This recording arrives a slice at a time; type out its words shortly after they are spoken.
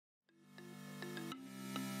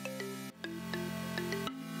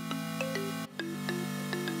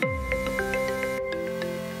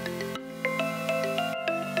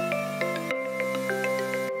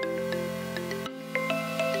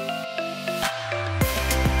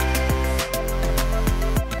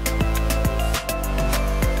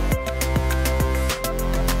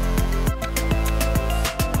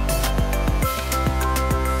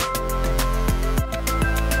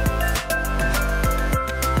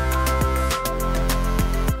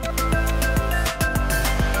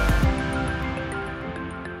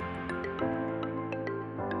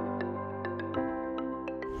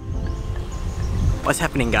What's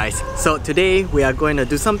happening, guys? So today we are going to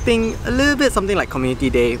do something a little bit something like community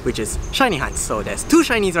day, which is shiny hunts. So there's two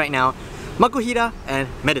shinies right now, Makuhita and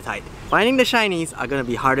Meditite. Finding the shinies are going to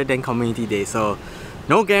be harder than community day, so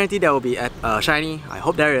no guarantee there will be a shiny. I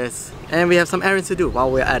hope there is. And we have some errands to do while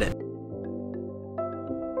we're at it.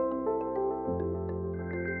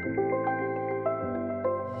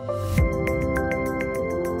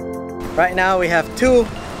 Right now we have two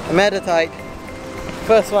Meditite.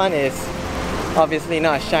 First one is obviously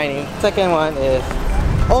not a shiny. Second one is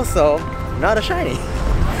also not a shiny.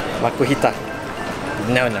 Makuhita.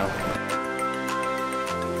 No.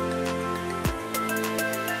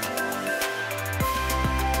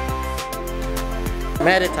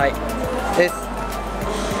 Meditite is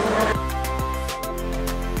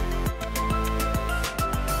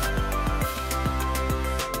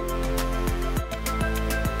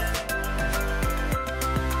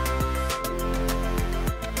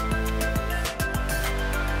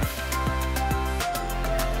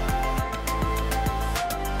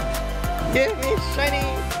give me shiny!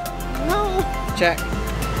 No! Check.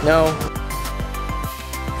 No.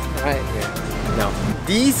 Right here. No.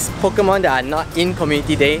 These Pokemon that are not in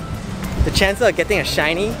Community Day, the chances of getting a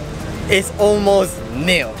shiny is almost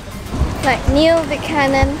nil. Like Neil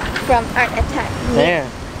Buchanan from Art Attack. Yeah.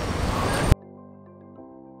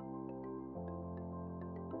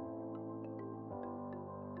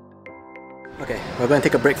 Okay, we're going to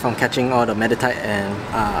take a break from catching all the Meditite and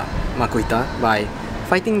Makuhita by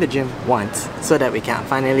fighting the gym once so that we can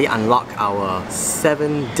finally unlock our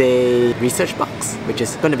 7-day research box, which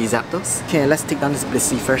is going to be Zapdos. Okay, let's take down this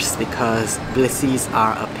Blissey first because Blissies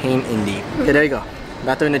are a pain in the... Okay, there you go.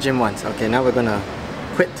 Battle in the gym once. Okay, now we're gonna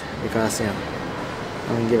quit because, you know, I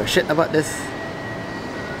don't give a shit about this.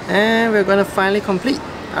 And we're gonna finally complete.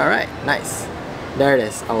 Alright, nice. There it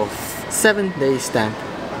is, our 7-day stamp.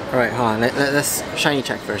 Alright, hold on, let's shiny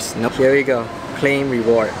check first. Nope. Here we go. Claim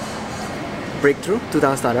reward. Breakthrough,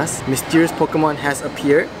 2000 Stardust. Mysterious Pokemon has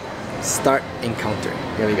appeared. Start encounter.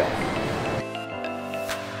 Here we go.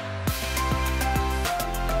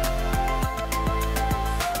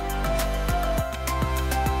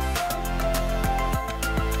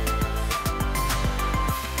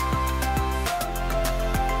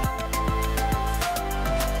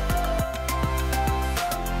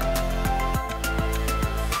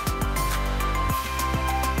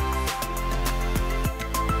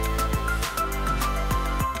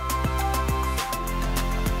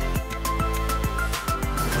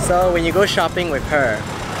 So when you go shopping with her,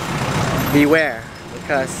 beware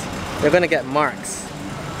because you're gonna get marks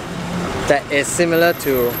that is similar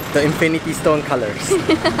to the Infinity Stone colors.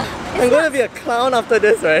 I'm gonna be a clown after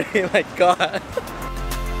this already, my god.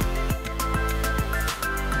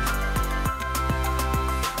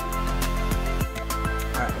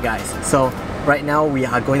 Alright guys, so right now we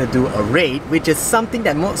are going to do a raid, which is something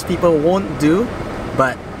that most people won't do,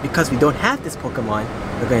 but because we don't have this Pokemon,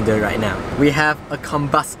 we're going to do it right now. We have a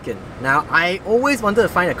Combuskin. Now, I always wanted to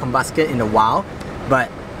find a Combuskin in the wild,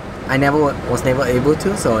 but I was never able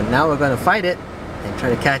to, so now we're going to fight it and try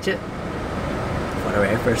to catch it for the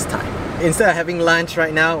very first time. Instead of having lunch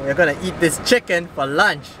right now, we're going to eat this chicken for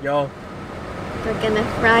lunch, yo. We're gonna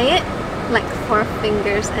fry it like 4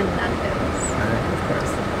 fingers and knuckles. Alright, of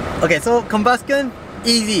course. Okay, so Combuskin,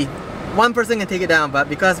 easy. One person can take it down, but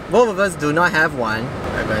because both of us do not have one,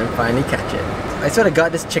 we're going to finally catch it. I swear to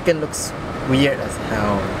god, this chicken looks weird as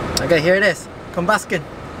hell. Okay, here it is. Combuskin.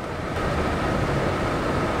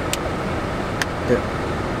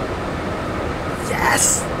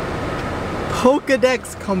 Yes!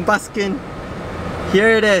 Pokedex Combuskin. Here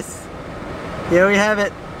it is. Here we have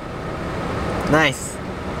it. Nice.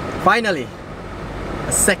 Finally,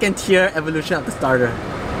 a second tier evolution of the starter.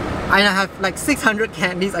 I have like 600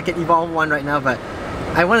 candies. I can evolve one right now, but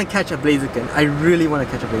I want to catch a Blaziken. I really want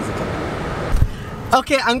to catch a Blaziken.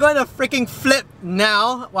 Okay, I'm going to freaking flip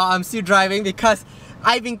now while I'm still driving because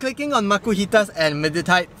I've been clicking on Makuhitas and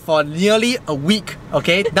Meditite for nearly a week.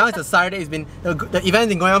 Okay, now it's a Saturday. It's been the event's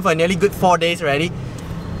been going on for nearly good 4 days already.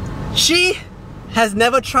 She has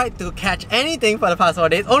never tried to catch anything for the past 4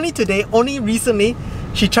 days. Only today, only recently,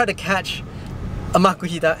 she tried to catch a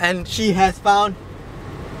Makuhita and she has found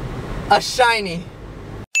a shiny.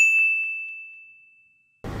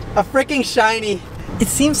 A freaking shiny. It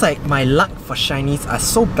seems like my luck for shinies are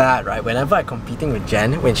so bad, right? Whenever I'm competing with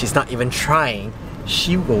Jen, when she's not even trying,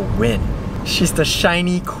 she will win. She's the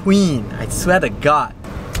shiny queen, I swear to god.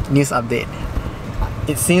 News update.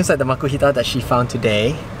 It seems like the Makuhita that she found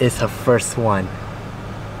today is her first one.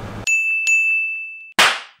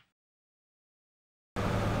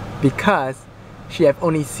 Because she have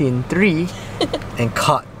only seen 3 and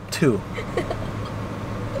caught 2.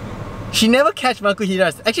 She never catch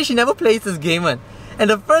Makuhitas. Actually, she never plays this game one. And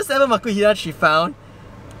the first ever Makuhita she found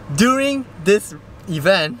during this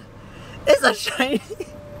event is a shiny.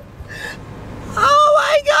 Oh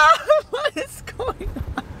my god! What is going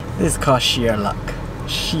on? This is called sheer luck.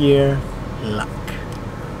 Sheer luck.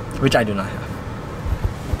 Which I do not have.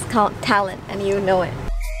 It's called talent and you know it.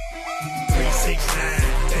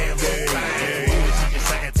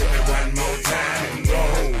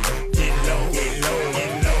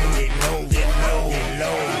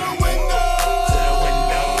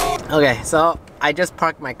 Okay, so I just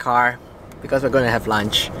parked my car because we're going to have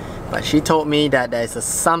lunch. But she told me that there's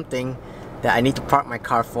something that I need to park my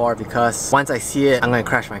car for because once I see it, I'm going to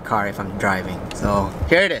crash my car if I'm driving. So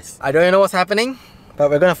here it is. I don't even know what's happening, but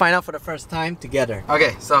we're going to find out for the first time together.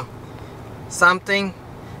 Okay, so something.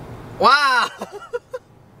 Wow!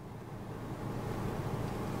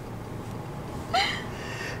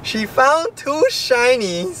 She found 2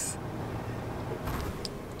 shinies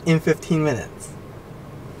in 15 minutes.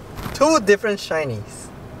 2 different shinies.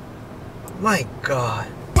 My god.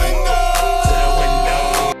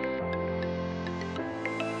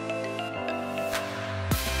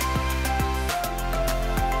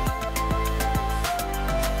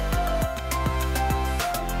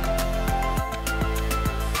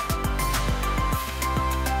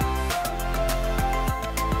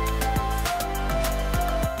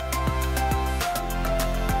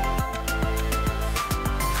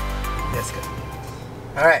 That's good.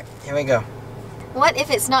 Alright, here we go. What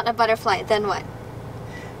if it's not a butterfly? Then what?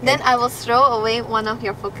 Then I will throw away one of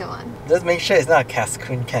your Pokemon. Just make sure it's not a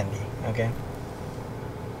Cascoon candy, okay?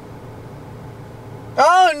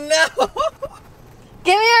 Oh no!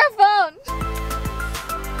 Give me your